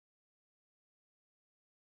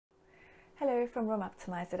Hello from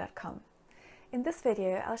roomoptimizer.com. In this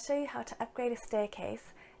video, I'll show you how to upgrade a staircase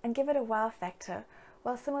and give it a wow factor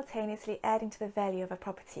while simultaneously adding to the value of a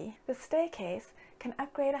property. The staircase can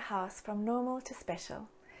upgrade a house from normal to special,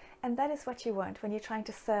 and that is what you want when you're trying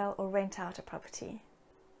to sell or rent out a property.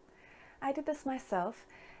 I did this myself,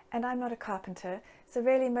 and I'm not a carpenter, so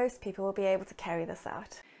really most people will be able to carry this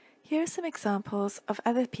out. Here are some examples of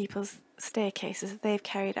other people's staircases that they've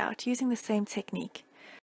carried out using the same technique.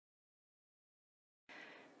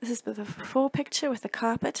 This is the before picture with the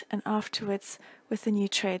carpet and afterwards with the new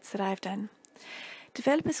trades that I've done.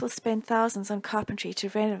 Developers will spend thousands on carpentry to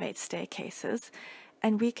renovate staircases,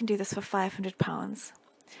 and we can do this for £500.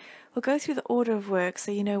 We'll go through the order of work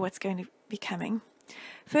so you know what's going to be coming.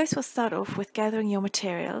 First, we'll start off with gathering your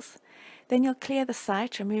materials. Then you'll clear the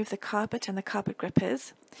site, remove the carpet and the carpet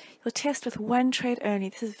grippers. You'll test with one trade only.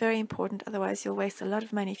 This is very important, otherwise you'll waste a lot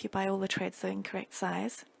of money if you buy all the trades the incorrect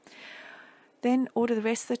size. Then order the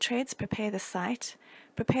rest of the trades, prepare the site.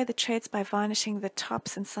 Prepare the trades by varnishing the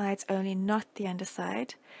tops and sides only, not the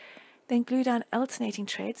underside. Then glue down alternating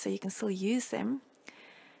trades so you can still use them.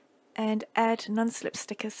 And add non-slip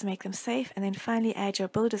stickers to make them safe. And then finally add your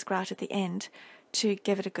builder's grout at the end to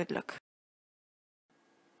give it a good look.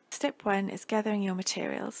 Step 1 is gathering your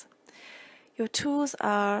materials. Your tools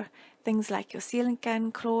are things like your sealant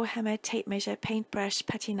gun, claw hammer, tape measure, paintbrush,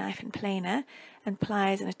 putty knife and planer, and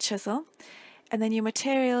pliers and a chisel. And then your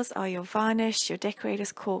materials are your varnish, your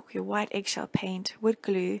decorator's cork, your white eggshell paint, wood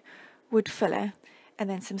glue, wood filler, and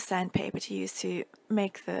then some sandpaper to use to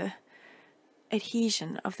make the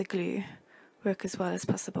adhesion of the glue work as well as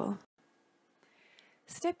possible.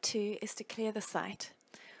 Step 2 is to clear the site.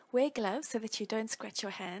 Wear gloves so that you don't scratch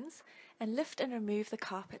your hands, and lift and remove the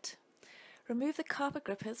carpet. Remove the carpet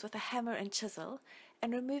grippers with a hammer and chisel,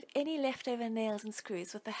 and remove any leftover nails and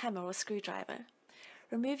screws with the hammer or screwdriver.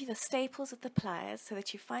 Remove the staples with the pliers so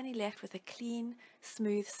that you're finally left with a clean,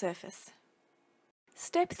 smooth surface.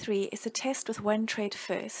 Step 3 is to test with one trade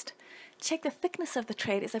first. Check the thickness of the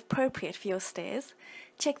trade is appropriate for your stairs,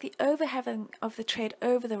 check the overhang of the trade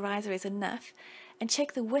over the riser is enough, and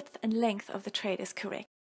check the width and length of the trade is correct.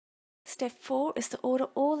 Step 4 is to order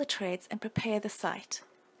all the trades and prepare the site.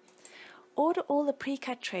 Order all the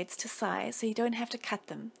pre-cut trades to size so you don't have to cut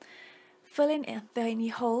them. Fill in any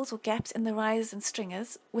holes or gaps in the risers and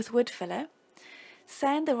stringers with wood filler.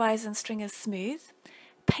 Sand the risers and stringers smooth.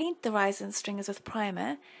 Paint the risers and stringers with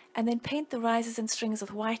primer, and then paint the risers and stringers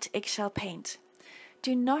with white eggshell paint.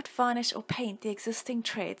 Do not varnish or paint the existing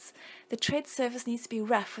trades. The trade surface needs to be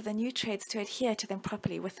rough for the new trades to adhere to them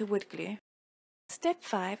properly with the wood glue. Step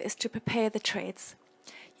 5 is to prepare the trades.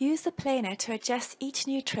 Use the planer to adjust each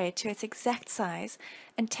new trade to its exact size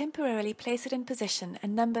and temporarily place it in position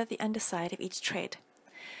and number the underside of each trade.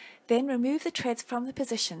 Then remove the trades from the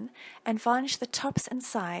position and varnish the tops and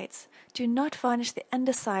sides. Do not varnish the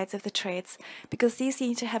undersides of the trades because these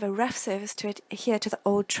need to have a rough surface to adhere to the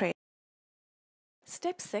old trade.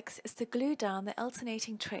 Step 6 is to glue down the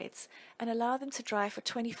alternating trades and allow them to dry for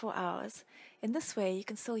 24 hours. In this way you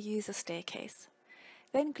can still use the staircase.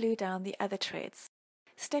 Then glue down the other trades.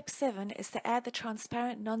 Step 7 is to add the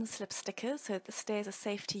transparent non-slip stickers so that the stairs are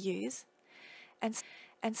safe to use.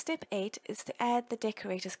 And step 8 is to add the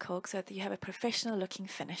decorator's cork so that you have a professional looking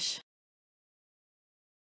finish.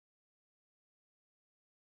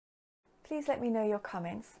 Please let me know your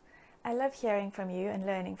comments. I love hearing from you and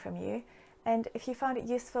learning from you. And if you found it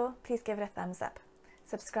useful, please give it a thumbs up.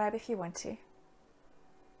 Subscribe if you want to.